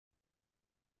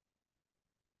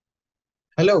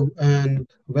Hello and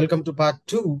welcome to part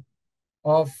 2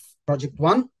 of project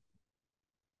 1.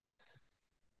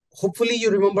 Hopefully you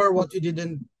remember what we did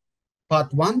in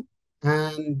part 1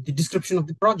 and the description of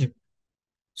the project.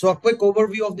 So a quick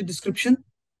overview of the description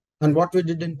and what we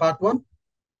did in part 1.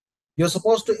 You're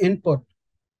supposed to input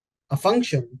a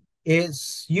function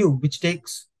ASU which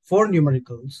takes 4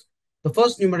 numericals. The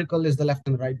first numerical is the left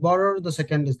and right border, the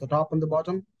second is the top and the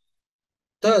bottom.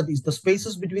 Third is the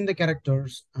spaces between the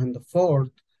characters, and the fourth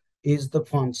is the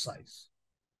font size.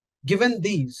 Given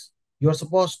these, you're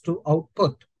supposed to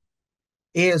output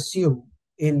ASU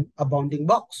in a bounding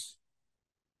box.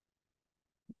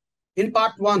 In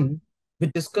part 1, we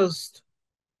discussed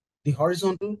the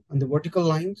horizontal and the vertical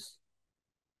lines,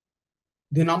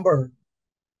 the number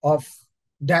of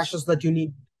dashes that you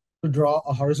need to draw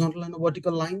a horizontal and a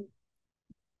vertical line.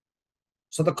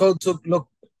 So the code should look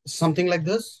something like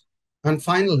this. And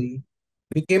finally,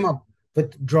 we came up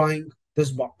with drawing this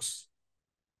box.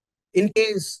 In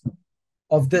case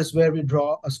of this, where we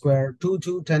draw a square 2,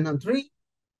 2, 10, and 3,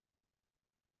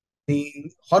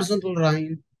 the horizontal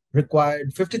line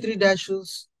required 53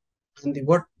 dashes, and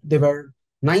there were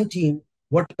 19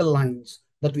 vertical lines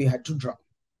that we had to draw.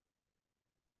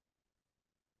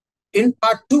 In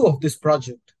part 2 of this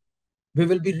project, we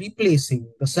will be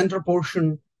replacing the center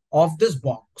portion of this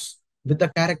box with the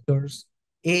characters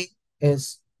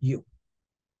ASU.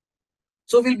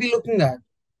 So we'll be looking at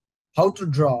how to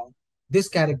draw these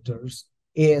characters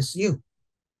ASU.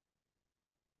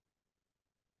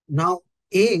 Now,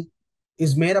 A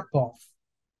is made up of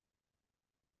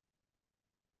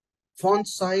font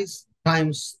size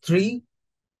times 3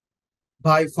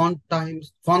 by font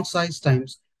size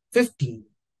times 15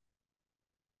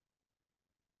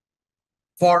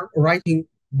 for writing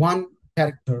one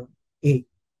character A.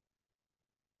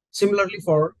 Similarly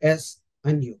for S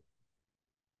and U.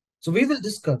 So we will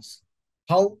discuss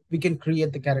how we can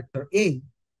create the character A,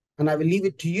 and I will leave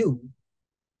it to you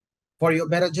for your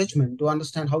better judgment to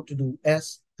understand how to do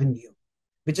S and U,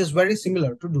 which is very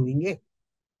similar to doing A.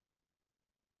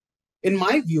 In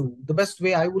my view, the best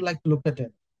way I would like to look at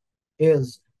it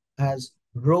is as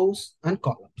rows and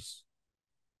columns.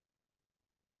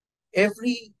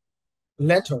 Every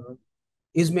letter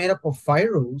is made up of 5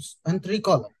 rows and 3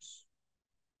 columns.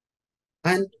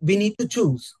 And we need to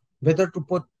choose whether to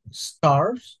put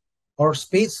stars or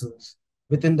spaces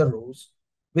within the rows,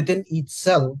 within each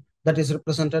cell that is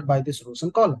represented by these rows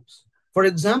and columns. For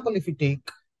example, if we take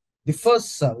the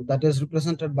first cell that is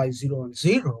represented by 0 and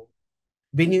 0,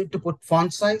 we need to put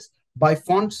font size by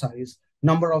font size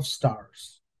number of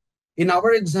stars. In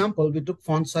our example, we took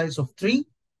font size of 3,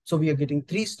 so we are getting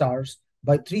 3 stars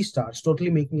by 3 stars,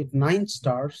 totally making it 9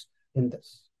 stars in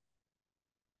this.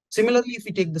 Similarly, if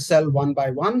we take the cell 1 by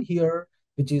 1 here,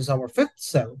 which is our 5th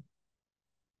cell,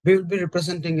 we will be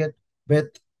representing it with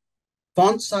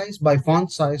font size by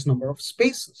font size number of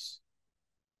spaces.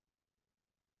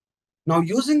 Now,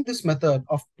 using this method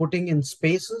of putting in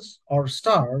spaces or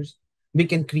stars, we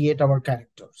can create our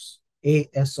characters, A,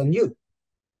 S, and U.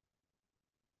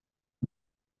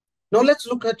 Now let's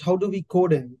look at how do we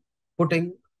code in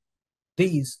putting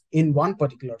these in one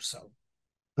particular cell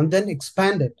and then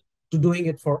expand it to doing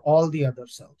it for all the other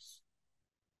cells.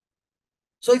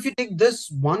 So if you take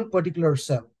this one particular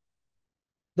cell,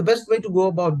 the best way to go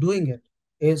about doing it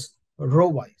is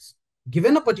row-wise.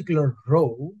 Given a particular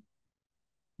row,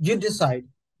 you decide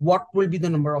what will be the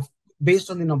number of, based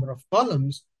on the number of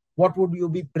columns, what would you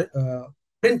be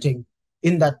printing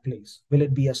in that place? Will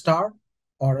it be a star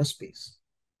or a space?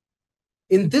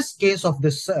 In this case of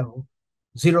this cell,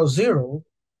 0, 0,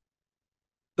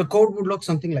 the code would look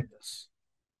something like this.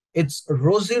 It's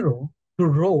row 0 to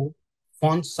row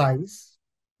font size,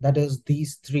 that is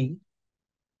these 3,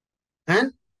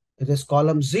 and it is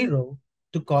column 0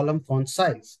 to column font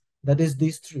size, that is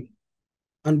these 3.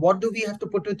 And what do we have to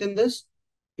put within this?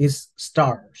 Is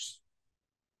stars.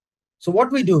 So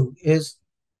what we do is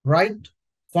write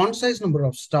font size number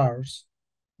of stars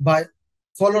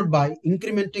followed by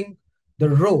incrementing the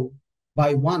row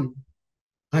by 1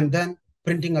 and then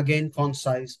printing again font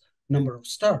size number of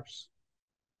stars.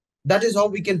 That is how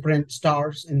we can print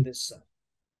stars in this cell.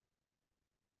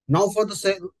 Now for the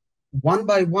cell 1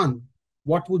 by 1,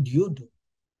 what would you do?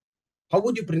 How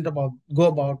would you go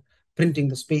about printing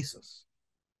the spaces?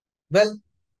 Well,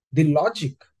 the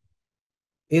logic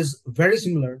is very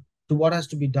similar to what has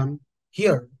to be done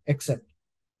here, except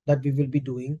that we will be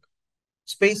doing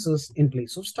spaces in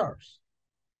place of stars.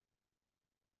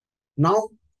 Now,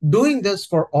 doing this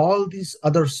for all these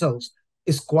other cells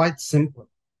is quite simple.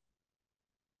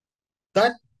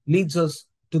 That leads us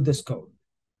to this code.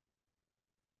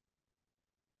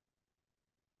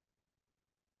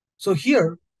 So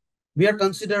here we are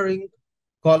considering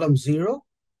column 0,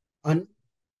 and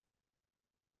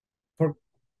for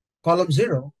column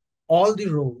 0, all the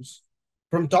rows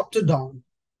from top to down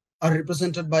are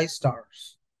represented by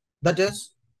stars. That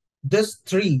is, this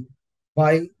 3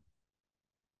 by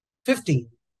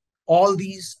 15, all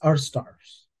these are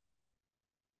stars.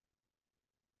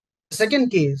 The second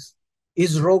case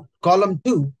is row column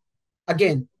 2.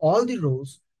 Again, all the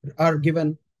rows are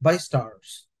given by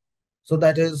stars. So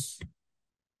that is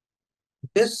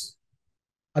this,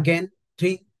 again,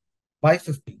 3 by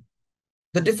 15.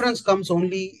 The difference comes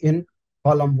only in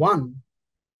column 1,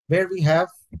 where we have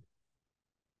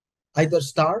either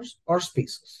stars or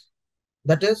spaces.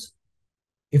 That is,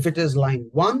 if it is line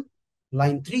 1,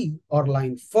 line 3, or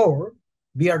line 4,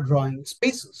 we are drawing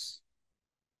spaces.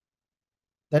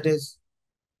 That is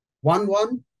 1,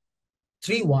 1,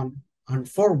 3, 1, and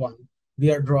 4, 1,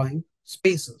 we are drawing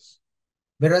spaces.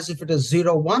 Whereas if it is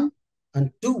 0, 1,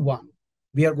 and 2, 1,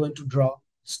 we are going to draw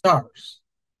stars.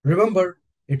 Remember,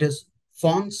 it is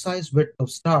font size width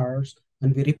of stars,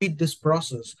 and we repeat this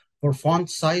process for font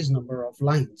size number of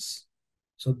lines.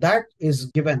 So that is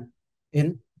given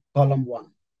in column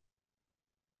 1.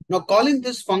 Now, calling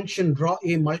this function draw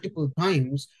a multiple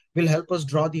times will help us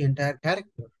draw the entire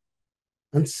character.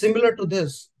 And similar to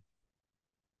this,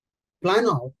 plan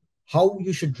out how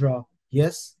you should draw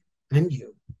yes and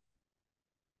you.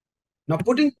 Now,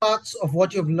 putting parts of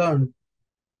what you've learned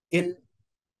in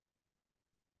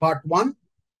part 1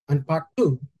 and part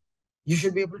 2, you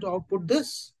should be able to output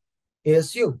this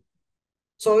ASU.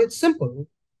 So it's simple.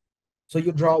 So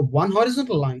you draw one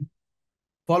horizontal line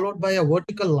followed by a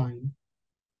vertical line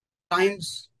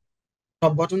times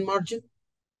top bottom margin.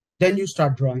 Then you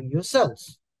start drawing your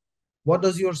cells. What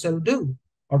does your cell do?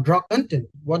 Or draw content.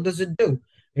 What does it do?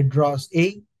 It draws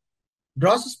A,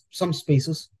 draws some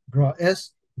spaces, draw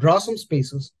S, draw some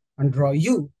spaces, and draw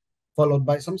U, followed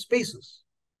by some spaces.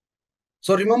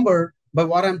 So remember, by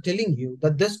what I'm telling you,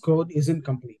 that this code is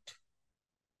incomplete.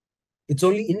 It's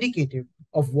only indicative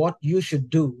of what you should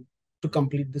do to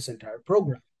complete this entire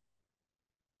program.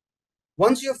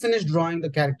 Once you have finished drawing the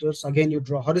characters, again, you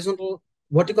draw horizontal,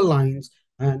 vertical lines,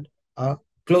 and a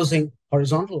closing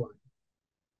horizontal line.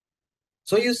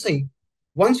 So you see,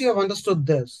 once you have understood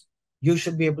this, you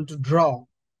should be able to draw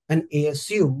an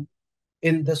ASU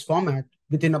in this format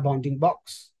within a bounding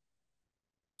box.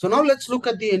 So now let's look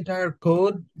at the entire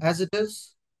code as it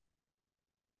is.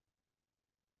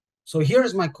 So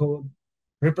here's my code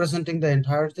representing the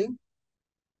entire thing.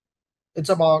 It's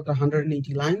about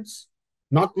 180 lines.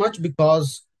 Not much,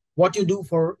 because what you do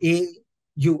for A,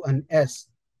 U, and S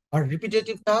are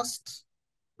repetitive tasks.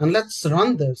 And let's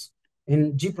run this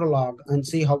in gprolog and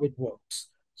see how it works.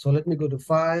 So let me go to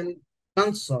File,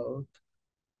 Consult,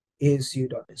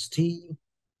 asu.st.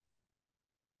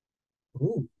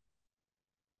 Ooh.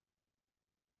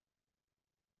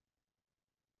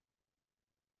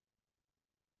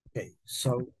 Okay,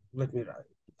 so let me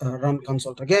run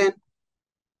consult again.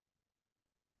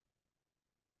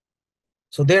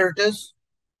 So there it is.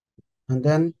 And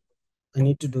then I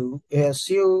need to do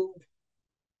ASU.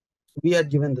 We are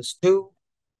given this 2,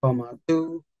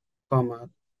 2,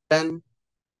 10,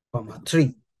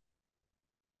 3.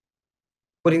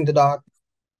 Putting the dot,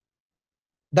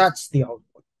 that's the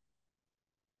output.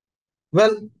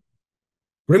 Well,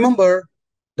 remember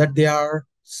that there are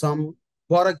some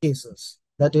border cases.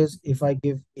 That is, if I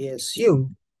give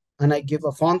ASU and I give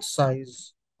a font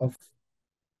size of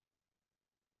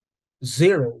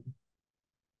 0,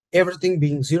 everything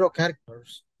being 0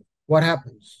 characters, what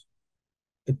happens?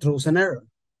 It throws an error.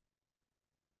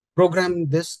 Program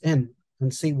this in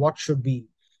and see what should be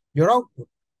your output.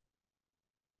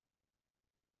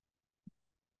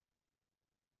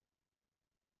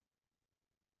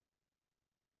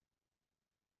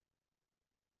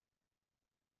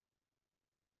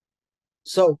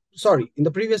 So, sorry, in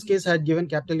the previous case, I had given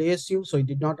capital ASU, so it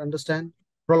did not understand.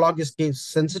 Prolog is case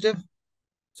sensitive.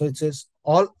 So it says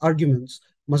all arguments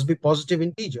must be positive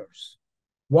integers.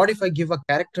 What if I give a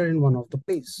character in one of the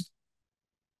place?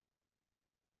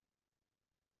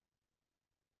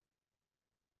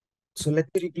 So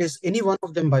let me replace any one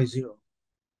of them by 0,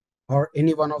 or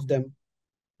any one of them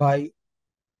by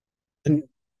an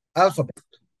alphabet.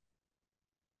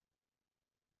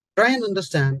 Try and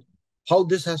understand how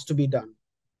this has to be done,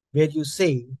 where you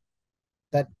say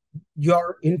that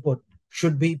your input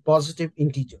should be positive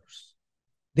integers.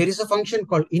 There is a function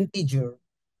called integer,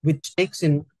 which takes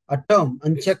in a term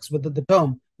and checks whether the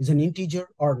term is an integer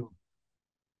or not.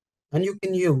 And you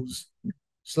can use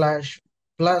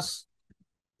 /+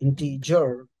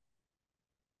 integer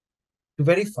to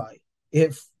verify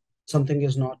if something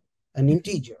is not an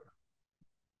integer.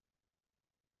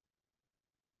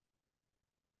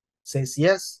 says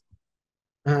yes.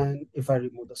 And if I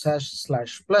remove the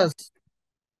slash plus,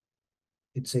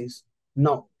 it says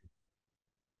no.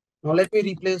 Now let me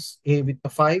replace A with the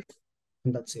 5,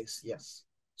 and that says yes.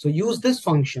 So use this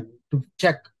function to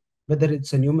check whether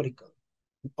it's a numerical.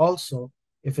 Also,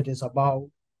 if it is above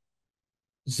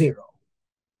 0.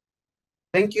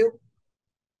 Thank you,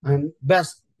 and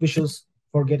best wishes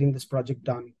for getting this project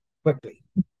done quickly.